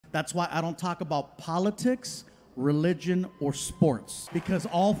That's why I don't talk about politics, religion, or sports, because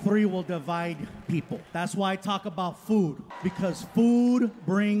all three will divide people. That's why I talk about food, because food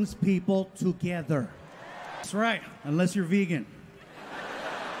brings people together. That's right, unless you're vegan.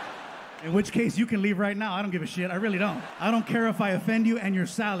 In which case, you can leave right now. I don't give a shit. I really don't. I don't care if I offend you and your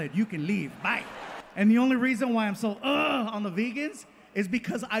salad. You can leave. Bye. And the only reason why I'm so on the vegans is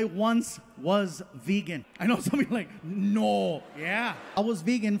because I once was vegan. I know some of you are like, no. Yeah. I was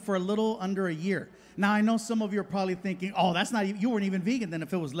vegan for a little under a year. Now, I know some of you are probably thinking, oh, that's not, you weren't even vegan then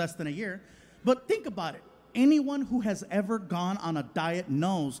if it was less than a year. But think about it. Anyone who has ever gone on a diet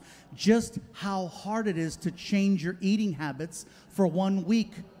knows just how hard it is to change your eating habits for 1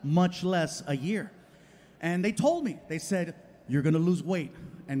 week, much less a year. And they told me, they said, you're gonna lose weight.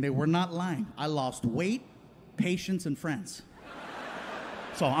 And they were not lying. I lost weight, patience, and friends.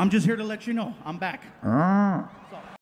 So I'm just here to let you know, I'm back.